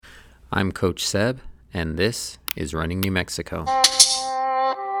I'm Coach Seb, and this is Running New Mexico.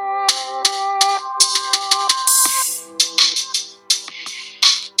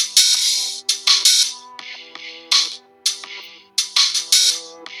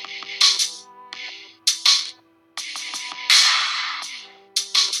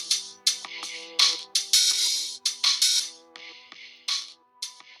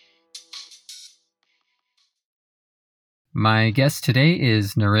 My guest today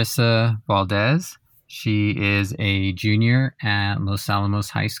is Narissa Valdez. She is a junior at Los Alamos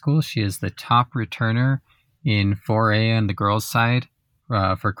High School. She is the top returner in 4A on the girls' side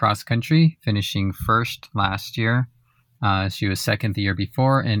for cross country, finishing first last year. She was second the year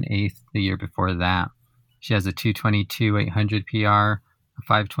before and eighth the year before that. She has a 2:22 800 PR, a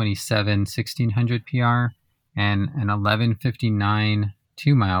 5:27 1600 PR, and an 11:59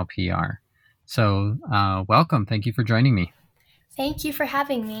 2-mile PR. So welcome. Thank you for joining me. Thank you for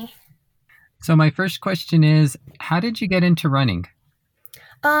having me. So my first question is, how did you get into running?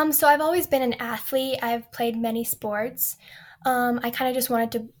 So I've always been an athlete. I've played many sports. I kind of just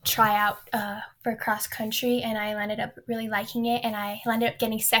wanted to try out for cross country, and I ended up really liking it, and I ended up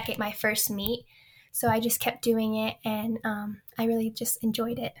getting second my first meet. So I just kept doing it, and I really just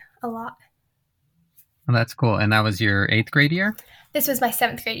enjoyed it a lot. Well, that's cool. And that was your 8th grade year? This was my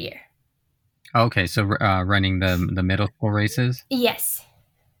 7th grade year. Okay, so running the middle school races? Yes.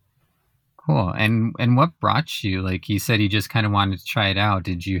 Cool. And what brought you? Like you said, you just kind of wanted to try it out.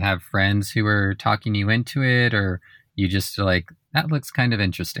 Did you have friends who were talking you into it, or you just like, that looks kind of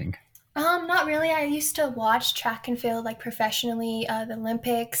interesting? Not really. I used to watch track and field like professionally, the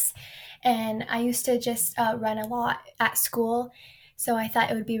Olympics, and I used to just run a lot at school. So I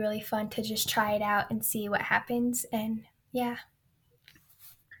thought it would be really fun to just try it out and see what happens. And yeah.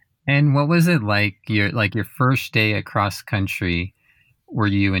 And what was it like your first day at cross country? Were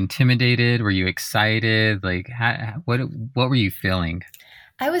you intimidated? Were you excited? Like, what were you feeling?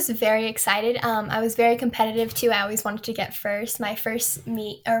 I was very excited. I was very competitive too. I always wanted to get first. My first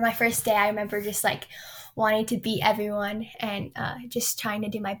meet or my first day, I remember just like wanting to beat everyone and just trying to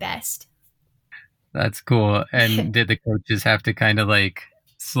do my best. That's cool. And did the coaches have to kind of like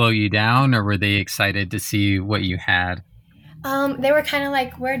slow you down, or were they excited to see what you had? They were kind of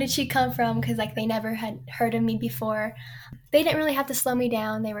like, where did she come from? Because like they never had heard of me before. They didn't really have to slow me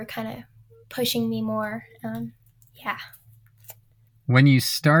down. They were kind of pushing me more. Yeah. When you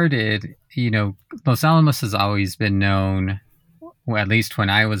started, Los Alamos has always been known, well, at least when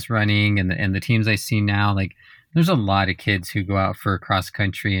I was running and the teams I see now, like there's a lot of kids who go out for cross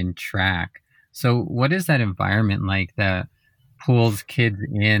country and track. So what is that environment like that pulls kids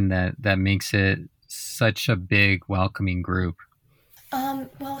in, that makes it such a big welcoming group?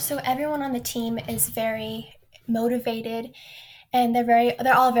 Well, so everyone on the team is very motivated, and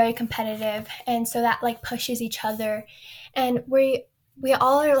they're all very competitive, and so that like pushes each other, and we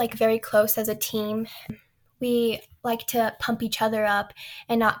all are like very close as a team. We like to pump each other up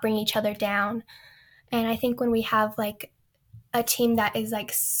and not bring each other down. And I think when we have like a team that is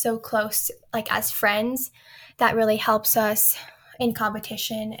like so close, like as friends, that really helps us in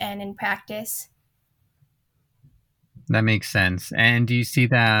competition and in practice. That makes sense. And do you see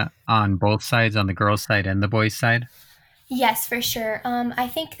that on both sides, on the girls' side and the boys' side? Yes, for sure. I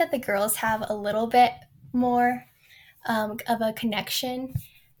think that the girls have a little bit more of a connection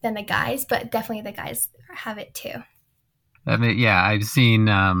than the guys, but definitely the guys have it too. I mean, yeah, I've seen,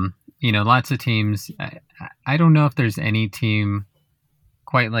 lots of teams. I don't know if there's any team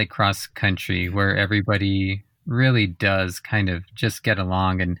quite like cross country where everybody really does kind of just get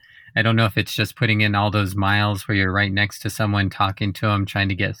along. And I don't know if it's just putting in all those miles where you're right next to someone, talking to them, trying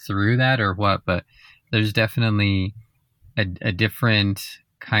to get through that or what, but there's definitely a different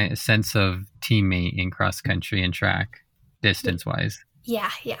kind of sense of teammate in cross country and track, distance wise. Yeah,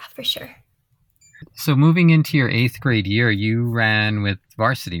 for sure. So moving into your 8th grade year, you ran with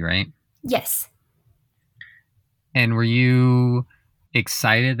varsity, right? Yes. And were you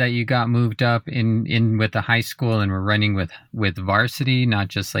excited that you got moved up in with the high school and were running with varsity, not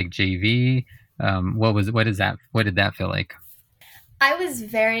just like JV? What did that feel like? I was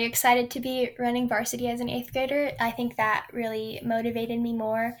very excited to be running varsity as an 8th grader. I think that really motivated me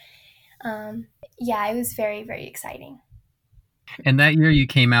more. Yeah, it was very, very exciting. And that year you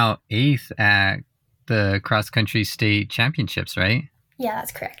came out 8th at the cross country state championships, right? Yeah,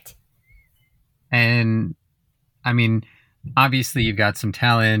 that's correct. And I mean, obviously you've got some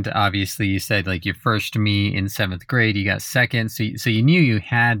talent. Obviously you said like your first meet in 7th grade, you got second. So you knew you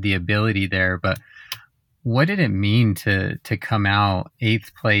had the ability there, but what did it mean to come out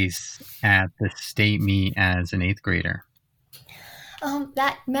 8th place at the state meet as an 8th grader?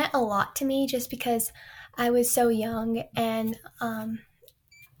 That meant a lot to me just because I was so young, and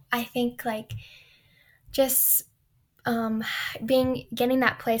I think like just um, being getting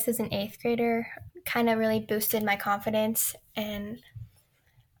that place as an eighth grader kind of really boosted my confidence, and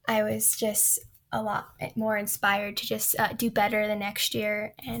I was just a lot more inspired to just do better the next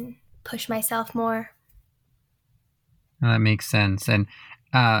year and push myself more. That makes sense. And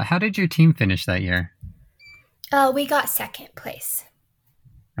how did your team finish that year? We got second place.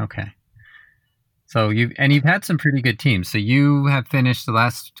 Okay. So you've had some pretty good teams. So you have finished the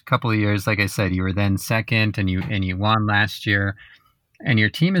last couple of years, like I said, you were then second and you won last year. And your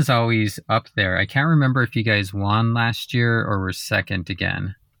team is always up there. I can't remember if you guys won last year or were second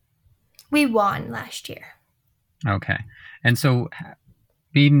again. We won last year. Okay. And so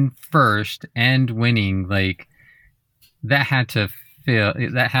being first and winning, like that had to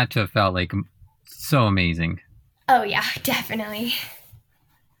have felt like so amazing. Oh yeah, definitely.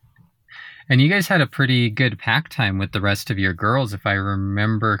 And you guys had a pretty good pack time with the rest of your girls, if I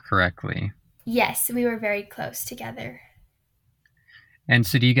remember correctly. Yes, we were very close together. And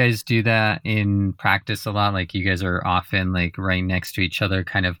so do you guys do that in practice a lot? Like you guys are often like right next to each other,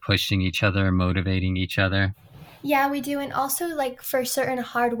 kind of pushing each other, motivating each other? Yeah, we do. And also, like for certain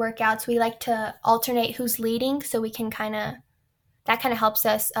hard workouts, we like to alternate who's leading so we can that kind of helps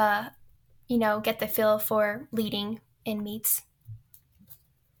us, get the feel for leading in meets.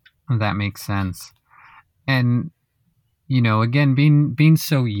 That makes sense. And again, being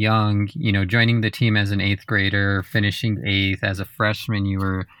so young, joining the team as an eighth grader, finishing eighth as a freshman, you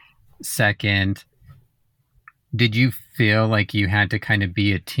were second. Did you feel like you had to kind of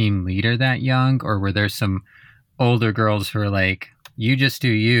be a team leader that young, or were there some older girls who were like, "You just do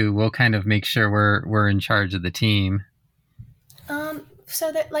you. We'll kind of make sure we're in charge of the team"?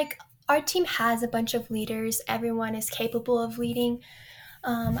 So that like our team has a bunch of leaders. Everyone is capable of leading.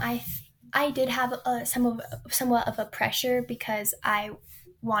 I did have somewhat of a pressure because I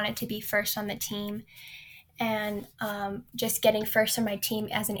wanted to be first on the team, and just getting first on my team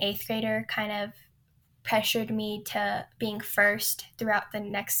as an eighth grader kind of pressured me to being first throughout the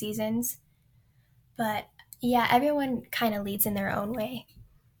next seasons. But yeah, everyone kind of leads in their own way.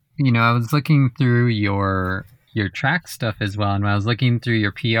 I was looking through your track stuff as well, and when I was looking through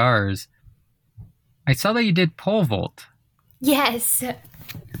your PRs, I saw that you did pole vault. Yes.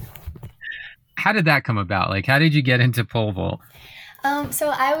 How did that come about? Like, how did you get into pole vault? So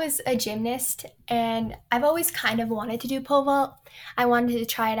I was a gymnast, and I've always kind of wanted to do pole vault. I wanted to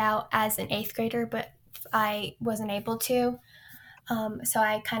try it out as an eighth grader, but I wasn't able to. So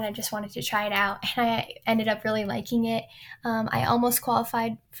I kind of just wanted to try it out, and I ended up really liking it. I almost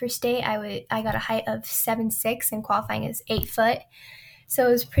qualified for state. I got a height of 7'6", and qualifying is 8 foot, so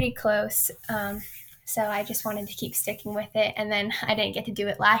it was pretty close. So I just wanted to keep sticking with it, and then I didn't get to do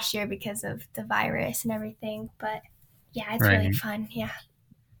it last year because of the virus and everything. But yeah, it's really fun. Yeah.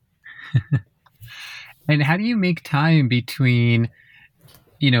 And how do you make time between,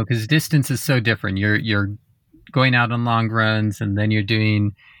 because distance is so different. You're going out on long runs, and then you're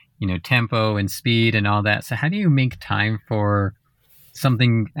doing, tempo and speed and all that. So how do you make time for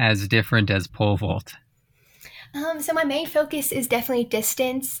something as different as pole vault? So my main focus is definitely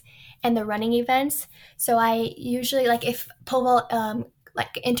distance and the running events. So I usually like if pole vault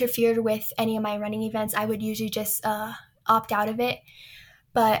like interfered with any of my running events, I would usually just opt out of it.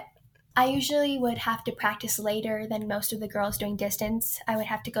 But I usually would have to practice later than most of the girls doing distance. I would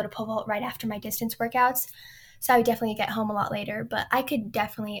have to go to pole vault right after my distance workouts. So I would definitely get home a lot later, but I could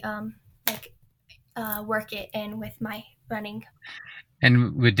definitely work it in with my running.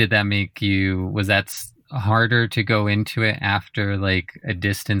 And did that make you, was that harder to go into it after like a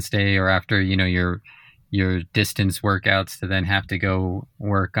distance day or after, your distance workouts to then have to go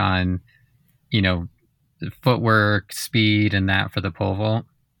work on, footwork, speed and that for the pole vault?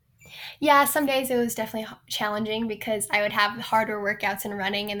 Yeah, some days it was definitely challenging because I would have harder workouts in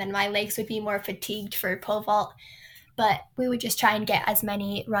running, and then my legs would be more fatigued for pole vault. But we would just try and get as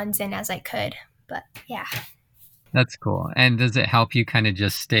many runs in as I could. But yeah. That's cool. And does it help you kind of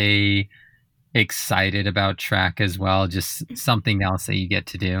just stay excited about track as well? Just something else that you get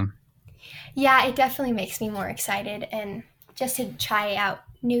to do? Yeah, it definitely makes me more excited, and just to try out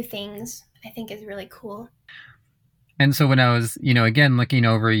new things, I think is really cool. And so when I was, again, looking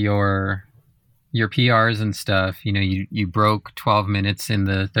over your PRs and stuff, you broke 12 minutes in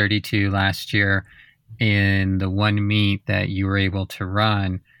the 32 last year in the one meet that you were able to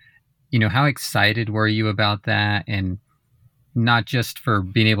run. How excited were you about that? And not just for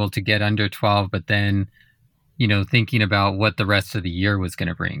being able to get under 12, but then, thinking about what the rest of the year was going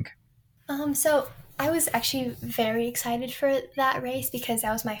to bring. So I was actually very excited for that race because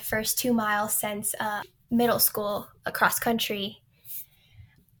that was my first 2 miles since middle school, cross country.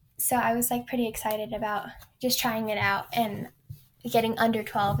 So I was like pretty excited about just trying it out and getting under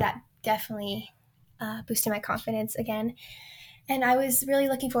 12. That definitely boosted my confidence again. And I was really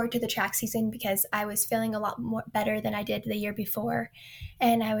looking forward to the track season because I was feeling a lot more better than I did the year before.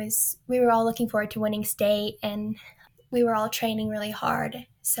 And we were all looking forward to winning state, and we were all training really hard.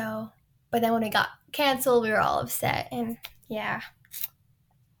 So, but then when it got canceled, we were all upset. And yeah.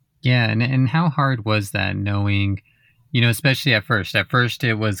 Yeah, and how hard was that knowing, especially at first? At first,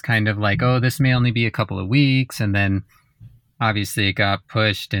 it was kind of like, oh, this may only be a couple of weeks, and then obviously it got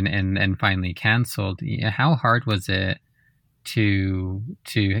pushed and finally canceled. Yeah, how hard was it to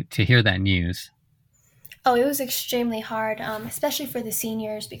hear that news? Oh, it was extremely hard, especially for the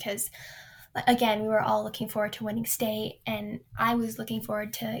seniors because, again, we were all looking forward to winning state, and I was looking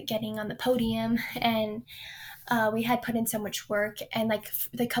forward to getting on the podium. And we had put in so much work, and like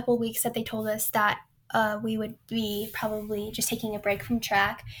the couple weeks that they told us that we would be probably just taking a break from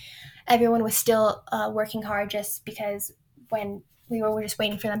track, everyone was still working hard just because when we were just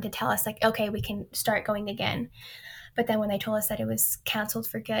waiting for them to tell us like, okay, we can start going again. But then when they told us that it was canceled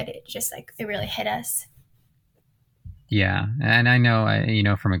for good, it just like it really hit us. Yeah, and I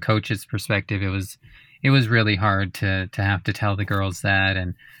know, from a coach's perspective, it was really hard to have to tell the girls that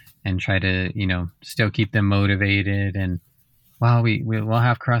and try to still keep them motivated and wow, we'll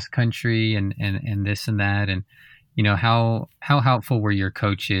have cross country and this and that. And how helpful were your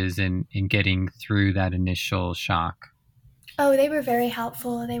coaches in getting through that initial shock? Oh, they were very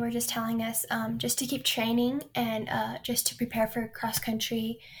helpful. They were just telling us just to keep training and just to prepare for cross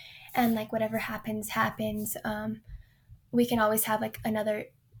country, and like whatever happens, happens. We can always have like another,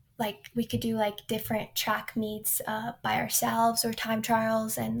 like we could do like different track meets by ourselves or time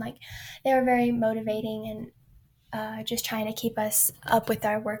trials, and like they were very motivating and just trying to keep us up with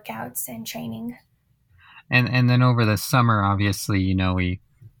our workouts and training. And then over the summer, obviously, we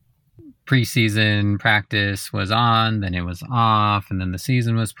preseason practice was on, then it was off, and then the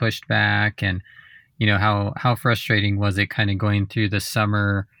season was pushed back. And how frustrating was it kind of going through the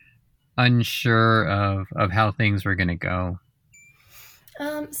summer unsure of how things were going to go?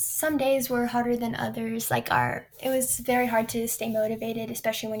 Some days were harder than others. It was very hard to stay motivated,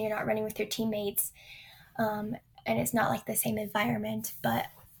 especially when you're not running with your teammates, and it's not like the same environment. But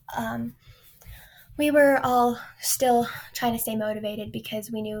we were all still trying to stay motivated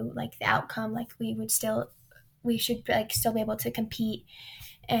because we knew like the outcome. Like we should like still be able to compete,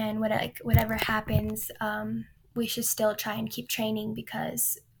 and whatever happens, we should still try and keep training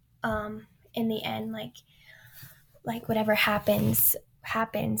because in the end, like whatever happens,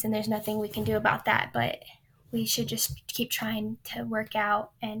 and there's nothing we can do about that. But we should just keep trying to work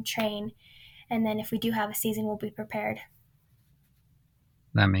out and train, and then if we do have a season, we'll be prepared.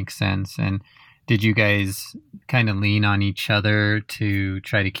 That makes sense. And did you guys kind of lean on each other to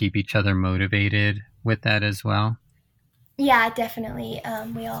try to keep each other motivated with that as well? Yeah, definitely.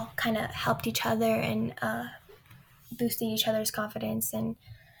 We all kind of helped each other and boosted each other's confidence and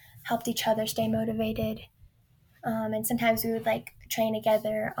helped each other stay motivated. And sometimes we would like train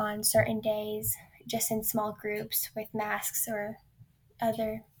together on certain days, just in small groups with masks or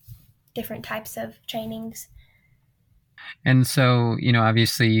other different types of trainings. And so,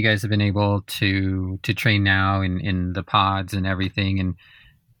 obviously you guys have been able to train now in the pods and everything. And,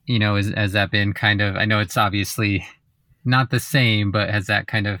 has that been kind of, I know it's obviously not the same, but has that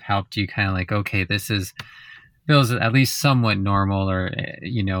kind of helped you kind of like, okay, feels at least somewhat normal or,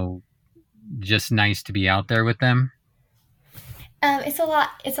 just nice to be out there with them? It's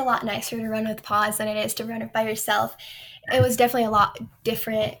a lot nicer to run with pods than it is to run it by yourself. It was definitely a lot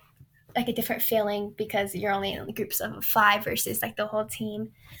different, like a different feeling because you're only in groups of 5 versus like the whole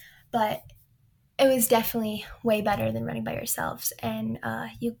team. But it was definitely way better than running by yourselves, and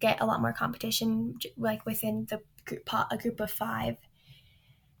you get a lot more competition like within the a group of 5.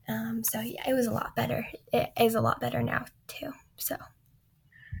 So yeah, it was a lot better. It is a lot better now too. So.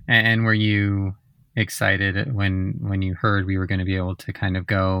 And were you excited when you heard we were going to be able to kind of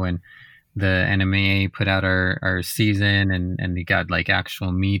go and the NMAA put out our season and we got like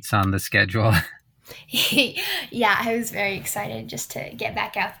actual meets on the schedule? Yeah, I was very excited just to get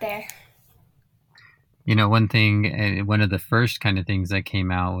back out there. One of the first kind of things that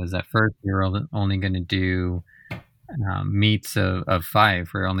came out was at first we were only going to do meets of 5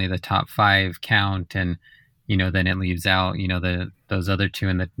 where only the top 5 count, and then it leaves out those other 2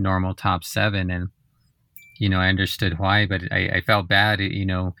 in the normal top 7. And I understood why, but I felt bad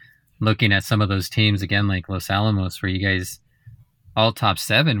looking at some of those teams again, like Los Alamos, where you guys all top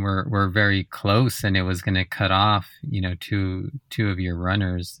seven were very close, and it was going to cut off, two of your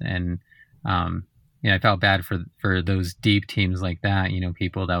runners, and I felt bad for those deep teams like that,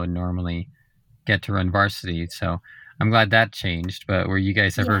 people that would normally get to run varsity. So I'm glad that changed. But were you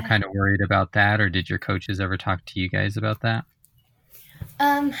guys ever Yeah. kind of worried about that, or did your coaches ever talk to you guys about that?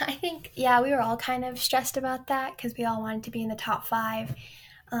 I think, yeah, we were all kind of stressed about that because we all wanted to be in the top five.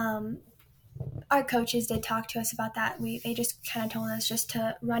 Um, our coaches did talk to us about that. They just kind of told us just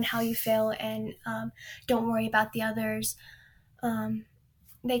to run how you feel and don't worry about the others. Um,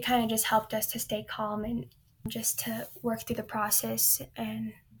 they kind of just helped us to stay calm and just to work through the process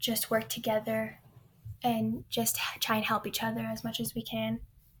and just work together and just try and help each other as much as we can.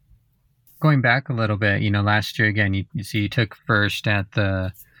 Going back a little bit, last year again, you took first at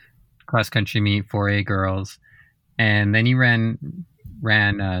the cross country meet 4A girls, and then you ran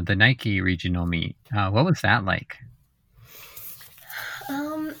the Nike regional meet. What was that like?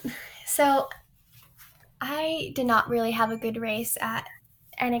 Um, so I did not really have a good race at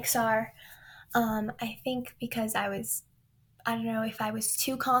NXR. I think because I don't know if I was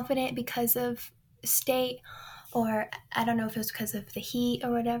too confident because of state, or I don't know if it was because of the heat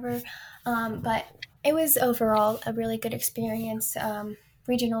or whatever. But it was overall a really good experience.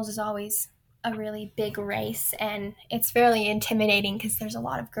 Regionals is always a really big race, and it's fairly intimidating because there's a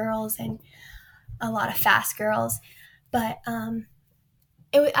lot of girls and a lot of fast girls. But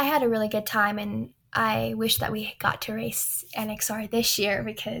I had a really good time, and I wish that we got to race NXR this year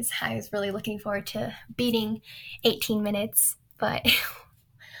because I was really looking forward to beating 18 minutes, but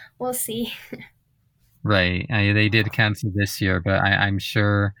we'll see. Right. They did cancel this year, but I'm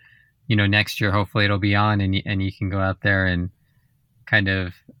sure, next year, hopefully it'll be on, and you can go out there and kind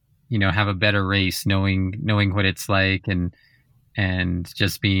of, have a better race, knowing what it's like, and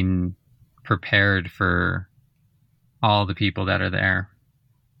just being prepared for all the people that are there.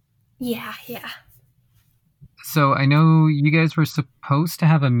 Yeah, yeah. So I know you guys were supposed to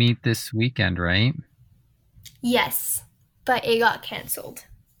have a meet this weekend, right? Yes, but it got canceled.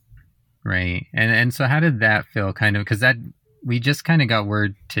 Right. And so how did that feel, kind of, because that we just kind of got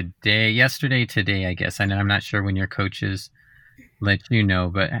word yesterday, today, I guess. I know, I'm not sure when your coaches let you know,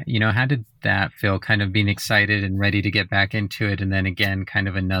 but how did that feel, kind of being excited and ready to get back into it, and then again kind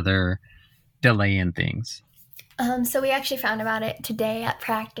of another delay in things? So we actually found about it today at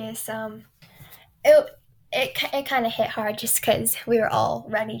practice. It it kind of hit hard just because we were all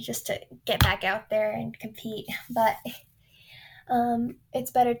ready just to get back out there and compete. But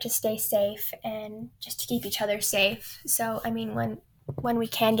it's better to stay safe and just to keep each other safe. So I mean, when we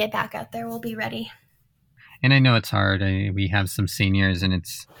can get back out there, we'll be ready. And I know it's hard. We have some seniors, and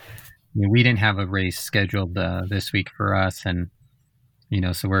we didn't have a race scheduled this week for us, and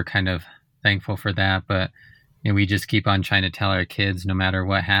so we're kind of thankful for that. But we just keep on trying to tell our kids, no matter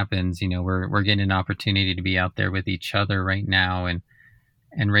what happens, we're getting an opportunity to be out there with each other right now,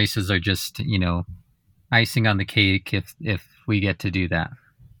 and races are just icing on the cake if we get to do that.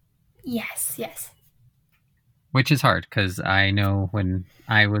 Yes, yes. Which is hard, because I know when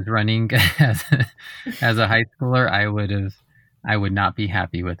I was running as a high schooler, I would not be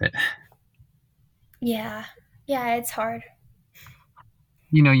happy with it. Yeah, yeah. It's hard.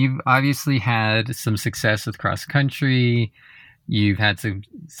 You've obviously had some success with cross country. You've had some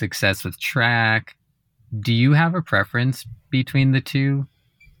success with track. Do you have a preference between the two?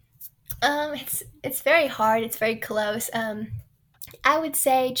 It's very hard. It's very close. I would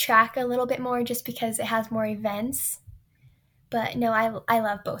say track a little bit more just because it has more events. But no, I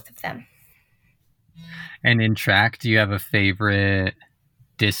love both of them. And in track, do you have a favorite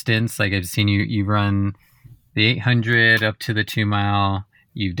distance? Like, I've seen you run the 800 up to the 2 mile.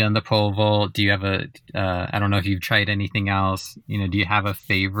 You've done the pole vault. Do you have I don't know if you've tried anything else. Do you have a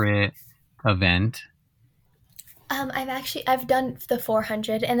favorite event? I've done the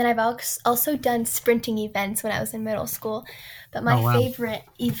 400, and then I've also done sprinting events when I was in middle school. But my Oh, wow. favorite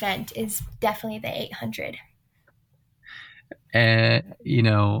event is definitely the 800. You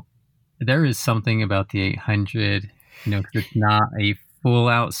know, there is something about the 800, 'cause it's not a full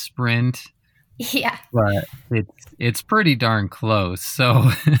out sprint, Yeah. but it's pretty darn close.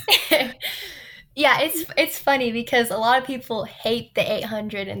 So, Yeah, it's funny because a lot of people hate the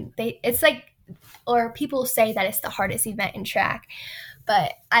 800, and it's like, or people say that it's the hardest event in track,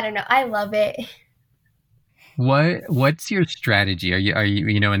 but I don't know, I love it. what's your strategy? Are you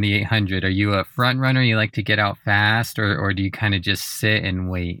in the 800? Are you a front runner? You like to get out fast, or do you kind of just sit and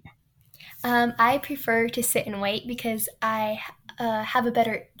wait? I prefer to sit and wait because I have a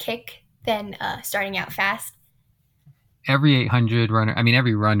better kick than starting out fast. Every 800 runner, I mean,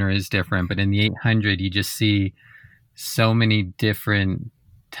 every runner is different, but in the 800, you just see so many different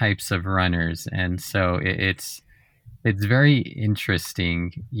types of runners, and so it's very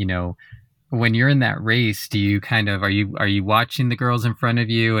interesting. When you're in that race, do you kind of are you watching the girls in front of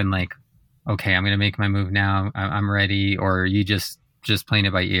you and like, okay, I'm gonna make my move now, I'm ready, or are you just playing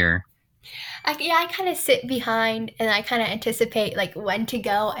it by ear? I kind of sit behind and I kind of anticipate like when to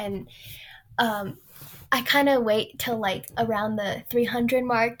go, and um, I kind of wait till like around the 300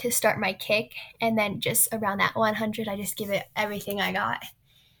 mark to start my kick, and then just around that 100, I just give it everything I got.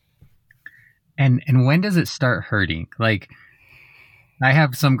 And when does it start hurting? Like, I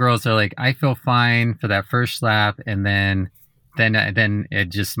have some girls that are like, I feel fine for that first lap, and then it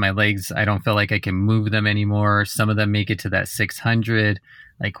just, my legs, I don't feel like I can move them anymore. Some of them make it to that 600.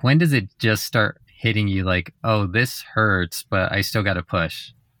 Like, when does it just start hitting you like, oh, this hurts, but I still got to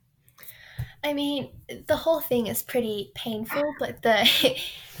push? I mean, the whole thing is pretty painful, but the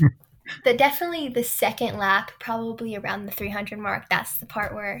definitely the second lap, probably around the 300 mark, that's the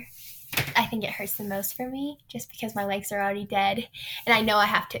part where I think it hurts the most for me, just because my legs are already dead, and I know I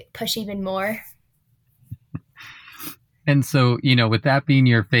have to push even more. And so, with that being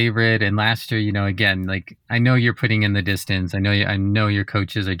your favorite, and last year, again, like, I know you're putting in the distance. I know your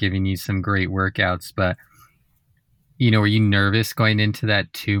coaches are giving you some great workouts, but were you nervous going into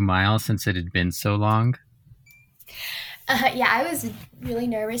that 2 miles since it had been so long? Yeah, I was really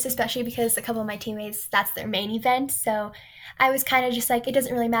nervous, especially because a couple of my teammates, that's their main event. So I was kind of just like, it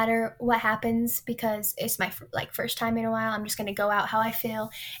doesn't really matter what happens because it's my like first time in a while. I'm just gonna go out how I feel,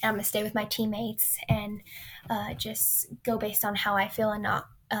 and I'm gonna stay with my teammates and just go based on how I feel and not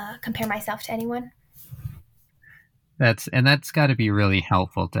compare myself to anyone. That's got to be really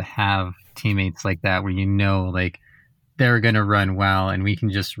helpful to have teammates like that where like they're going to run well and we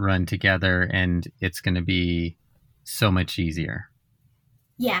can just run together and it's going to be so much easier.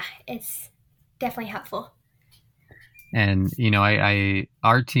 Yeah, it's definitely helpful. And I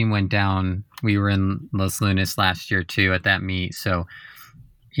our team went down. We were in Los Lunas last year too at that meet, so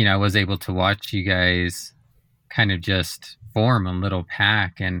I was able to watch you guys kind of just form a little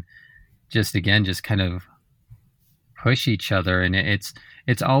pack and just again just kind of push each other, and it's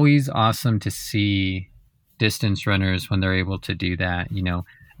always awesome to see distance runners when they're able to do that.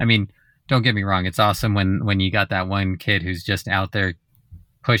 I mean, don't get me wrong, it's awesome when you got that one kid who's just out there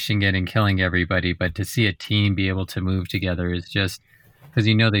pushing it and killing everybody, but to see a team be able to move together is just because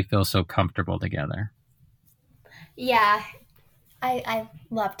they feel so comfortable together. Yeah, I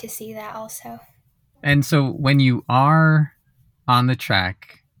love to see that also. And so when you are on the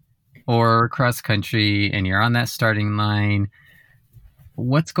track or cross country and you're on that starting line,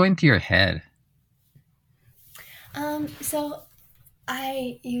 what's going through your head? So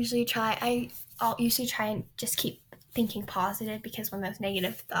I'll usually try and just keep thinking positive, because when those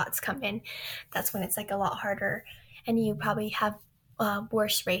negative thoughts come in, that's when it's like a lot harder, and you probably have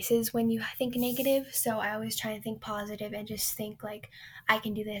worse races when you think negative. So I always try and think positive and just think like, I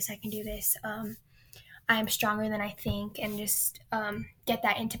can do this, I can do this. I'm stronger than I think, and just get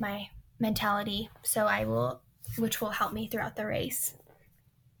that into my mentality. So I will, which will help me throughout the race.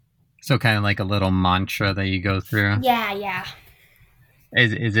 So kind of like a little mantra that you go through. Yeah, yeah.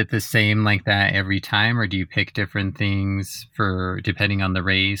 Is it the same like that every time, or do you pick different things for depending on the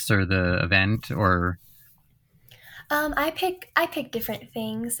race or the event? Or I pick different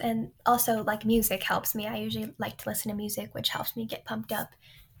things, and also like music helps me. I usually like to listen to music, which helps me get pumped up.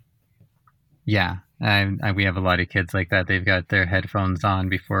 yeah, we have a lot of kids like that. They've got their headphones on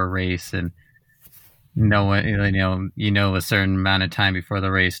before a race, and no one, a certain amount of time before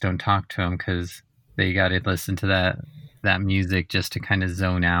the race, don't talk to them because they got to listen to that music just to kind of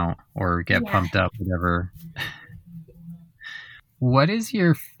zone out or get Yeah, pumped up, whatever. What is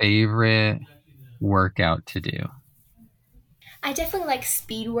your favorite workout to do? I definitely like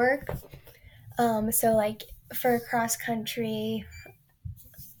speed work. So like for cross country,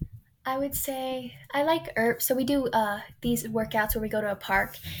 I would say I like ERP. So we do these workouts where we go to a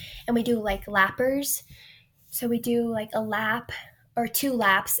park and we do like lappers. So we do like a lap or two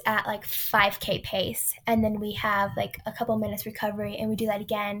laps at like 5K pace, and then we have like a couple minutes recovery, and we do that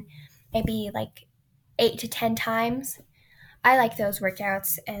again, maybe like 8 to 10 times. I like those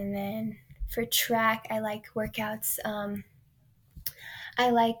workouts. And then for track, I like workouts. I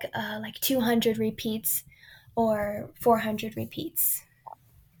like 200 repeats or 400 repeats.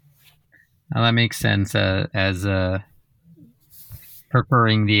 Well, that makes sense as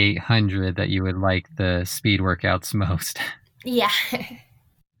preferring the 800 that you would like the speed workouts most. Yeah.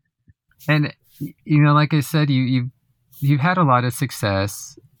 And like I said, you've had a lot of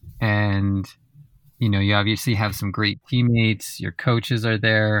success, and you obviously have some great teammates. Your coaches are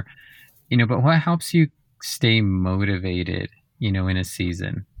there, but what helps you stay motivated, in a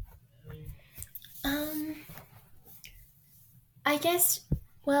season? Um, I guess,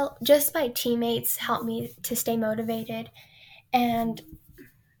 well, just my teammates help me to stay motivated, and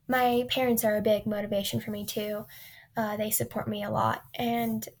my parents are a big motivation for me too. They support me a lot,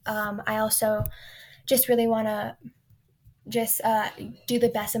 and I also just really want to just do the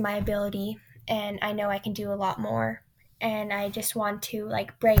best of my ability, and I know I can do a lot more, and I just want to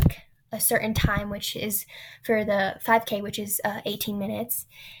like break a certain time, which is for the 5K, which is 18 minutes,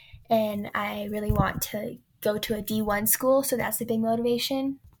 and I really want to go to a D1 school, so that's a big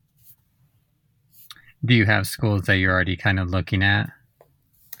motivation. Do you have schools that you're already kind of looking at?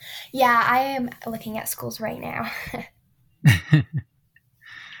 Yeah, I am looking at schools right now.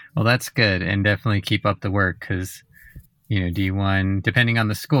 Well, that's good, and definitely keep up the work because D1, depending on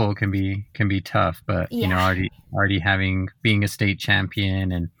the school, can be tough. But Yeah. already having being a state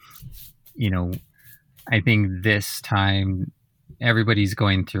champion, and you know, I think this time everybody's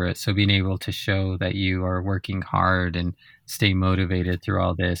going through it. So being able to show that you are working hard and stay motivated through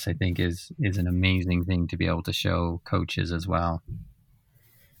all this, I think is an amazing thing to be able to show coaches as well.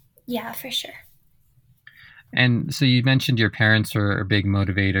 Yeah, for sure. And so you mentioned your parents are big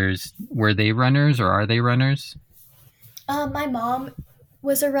motivators. Were they runners or are they runners? My mom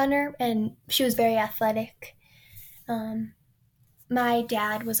was a runner and she was very athletic. Um, my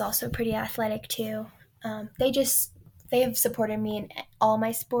dad was also pretty athletic too. They have supported me in all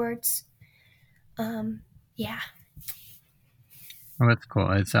my sports. Um, yeah, Oh, that's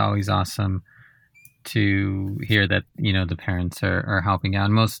cool. It's always awesome to hear that the parents are helping out.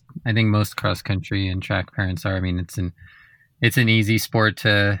 And I think most cross country and track parents are. I mean, it's an easy sport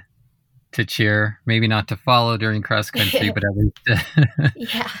to cheer, maybe not to follow during cross country, but at least to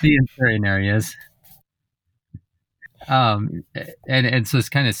yeah. be in certain areas. Um, and so it's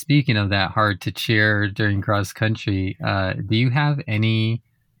kind of speaking of that hard to cheer during cross country. Do you have any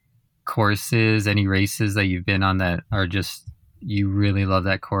courses, any races that you've been on that are just you really love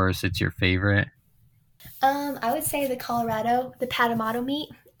that course? It's your favorite. I would say the Patamoto meet.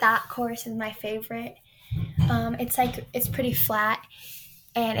 That course is my favorite. It's pretty flat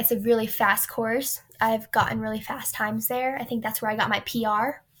and it's a really fast course. I've gotten really fast times there. I think that's where I got my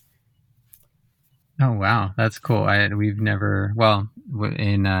PR. Oh wow, that's cool. We've never well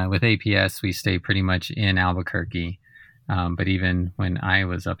in with APS we stay pretty much in Albuquerque, but even when I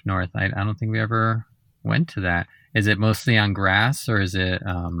was up north, I don't think we ever went to that. Is it mostly on grass or is it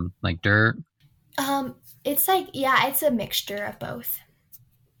like dirt? It's like yeah, it's a mixture of both.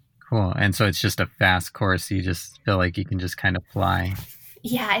 Cool. And so it's just a fast course. You just feel like you can just kind of fly.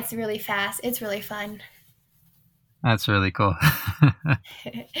 Yeah, it's really fast. It's really fun. That's really cool.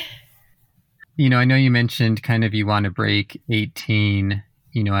 I know you mentioned kind of you want to break 18,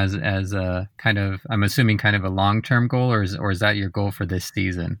 as a kind of, I'm assuming kind of a long-term goal, or is that your goal for this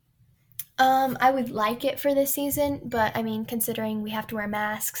season? I would like it for this season, but I mean, considering we have to wear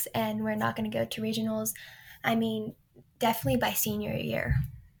masks and we're not going to go to regionals, I mean, definitely by senior year.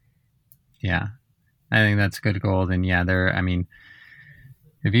 Yeah. I think that's a good goal. Then yeah, I mean,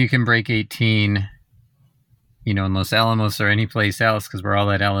 if you can break 18, in Los Alamos or any place else, because we're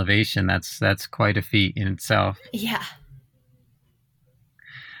all at elevation, that's quite a feat in itself. Yeah.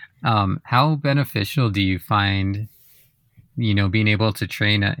 How beneficial do you find, being able to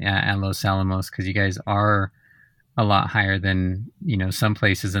train at Los Alamos, because you guys are a lot higher than some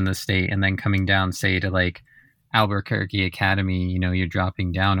places in the state, and then coming down, say, to like Albuquerque Academy, you're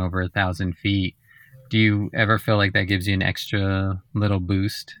dropping down over 1,000 feet. Do you ever feel like that gives you an extra little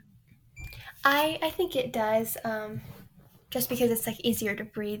boost? I think it does. Just because it's like easier to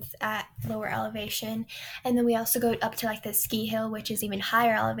breathe at lower elevation, and then we also go up to like the ski hill, which is even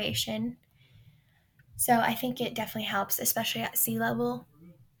higher elevation. So I think it definitely helps, especially at sea level.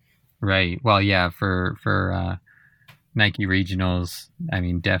 Right. Well, yeah, for Nike regionals, I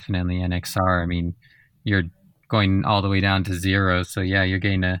mean, definitely NXR. I mean, you're going all the way down to zero, so yeah, you're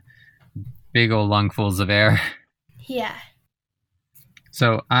getting a big old lungfuls of air. Yeah.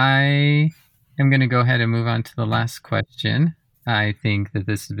 So I am going to go ahead and move on to the last question. I think that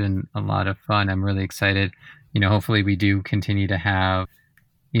this has been a lot of fun. I'm really excited. Hopefully we do continue to have,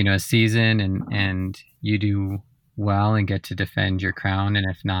 a season and you do well and get to defend your crown. And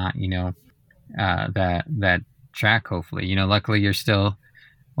if not, that track, hopefully, luckily you're still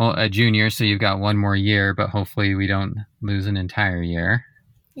a junior, so you've got one more year, but hopefully we don't lose an entire year.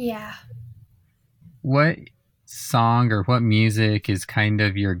 Yeah. What song or what music is kind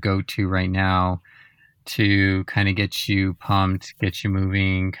of your go-to right now to kind of get you pumped, get you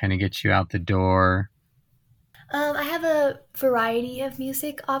moving, kind of get you out the door? I have a variety of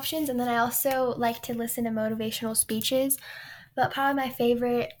music options, and then I also like to listen to motivational speeches. But probably my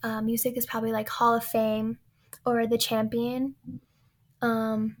favorite music is probably like Hall of Fame or The Champion.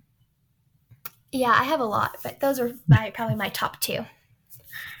 Um, yeah, I have a lot, but those are probably my top two.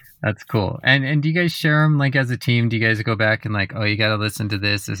 That's cool. And do you guys share them like as a team? Do you guys go back and like, oh, you got to listen to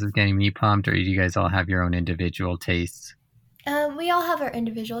this. This is getting me pumped, or do you guys all have your own individual tastes? We all have our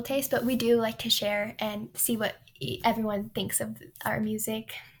individual tastes, but we do like to share and see what everyone thinks of our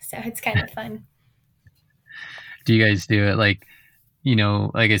music. So it's kind of fun. Do you guys do it like,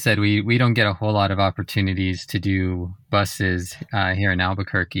 like I said, we don't get a whole lot of opportunities to do buses here in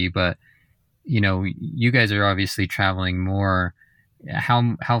Albuquerque, but you guys are obviously traveling more.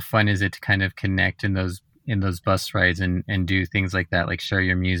 How fun is it to kind of connect in those bus rides and do things like that, like share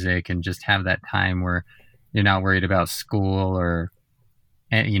your music and just have that time where you're not worried about school or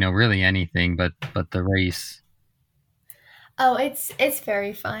really anything but the race? Oh, it's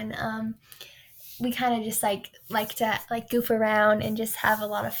very fun. We kind of just like to like goof around and just have a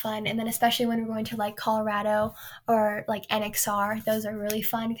lot of fun, and then especially when we're going to like Colorado or like NXR, those are really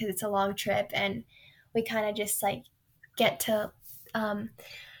fun because it's a long trip, and we kind of just like get to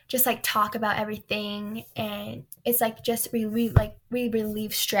just like talk about everything, and it's like just we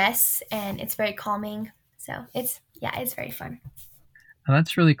relieve stress, and it's very calming. So it's very fun. Oh,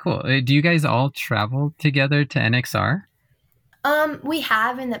 that's really cool. Do you guys all travel together to NXR? We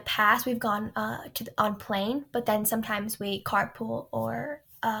have in the past. We've gone on plane, but then sometimes we carpool or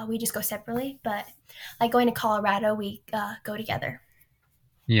we just go separately. But like going to Colorado, we go together.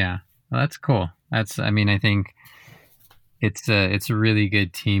 Yeah, well, that's cool. I think it's a really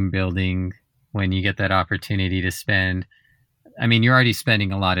good team building when you get that opportunity to spend. I mean, you're already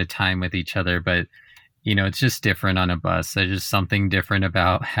spending a lot of time with each other, but it's just different on a bus. There's just something different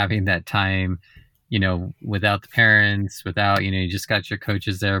about having that time, without the parents, without, you just got your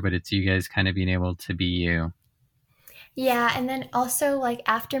coaches there, but it's you guys kind of being able to be you. Yeah, and then also like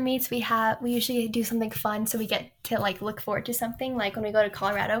after meets we usually do something fun, so we get to like look forward to something. Like when we go to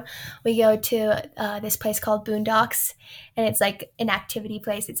Colorado, we go to this place called Boondocks, and it's like an activity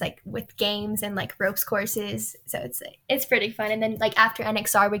place. It's like with games and like ropes courses, so it's pretty fun. And then like after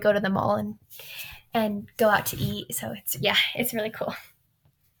NXR, we go to the mall and go out to eat. So it's really cool.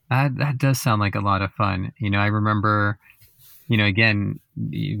 That does sound like a lot of fun. I remember, again,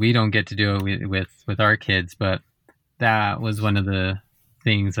 we don't get to do it with our kids, but that was one of the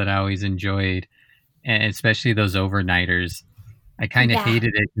things that I always enjoyed, and especially those overnighters. I kind of Yeah,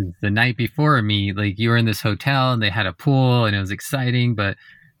 hated it 'cause the night before me, like you were in this hotel and they had a pool and it was exciting, but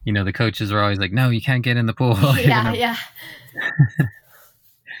the coaches were always like, "No, you can't get in the pool." yeah, yeah.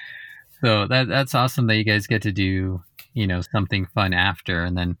 So that's awesome that you guys get to do, something fun after.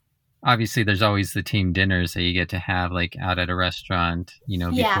 And then obviously there's always the team dinners that you get to have like out at a restaurant,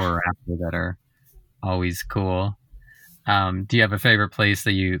 Yeah. before or after that are always cool. Do you have a favorite place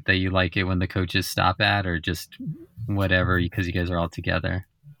that you like it when the coaches stop at, or just whatever because you guys are all together?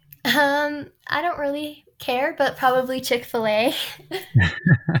 I don't really care, but probably Chick-fil-A.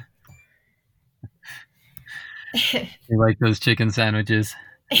 You like those chicken sandwiches?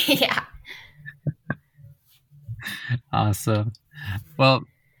 Yeah. Awesome. Well,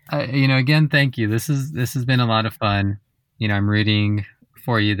 again, thank you. This has been a lot of fun. I'm rooting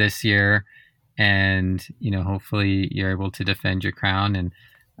for you this year, and hopefully you're able to defend your crown,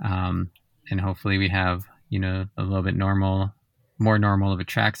 and hopefully we have a little bit more normal of a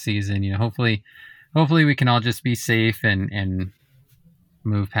track season. Hopefully we can all just be safe and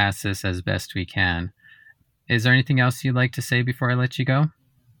move past this as best we can. Is there anything else you'd like to say before I let you go?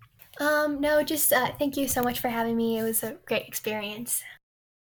 No, just thank you so much for having me. It was a great experience.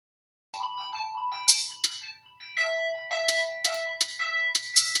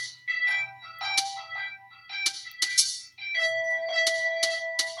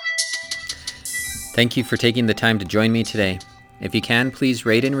 Thank you for taking the time to join me today. If you can, please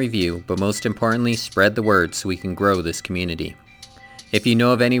rate and review, but most importantly, spread the word so we can grow this community. If you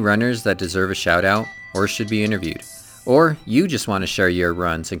know of any runners that deserve a shout out or should be interviewed, or you just want to share your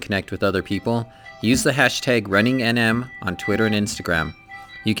runs and connect with other people, use the hashtag RunningNM on Twitter and Instagram.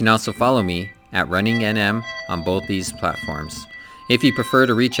 You can also follow me at RunningNM on both these platforms. If you prefer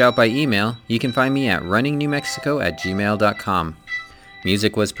to reach out by email, you can find me at runningnewmexico@gmail.com.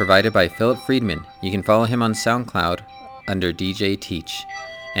 Music was provided by Philip Friedman. You can follow him on SoundCloud under DJ Teach.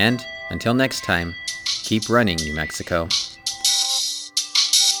 And until next time, keep running, New Mexico.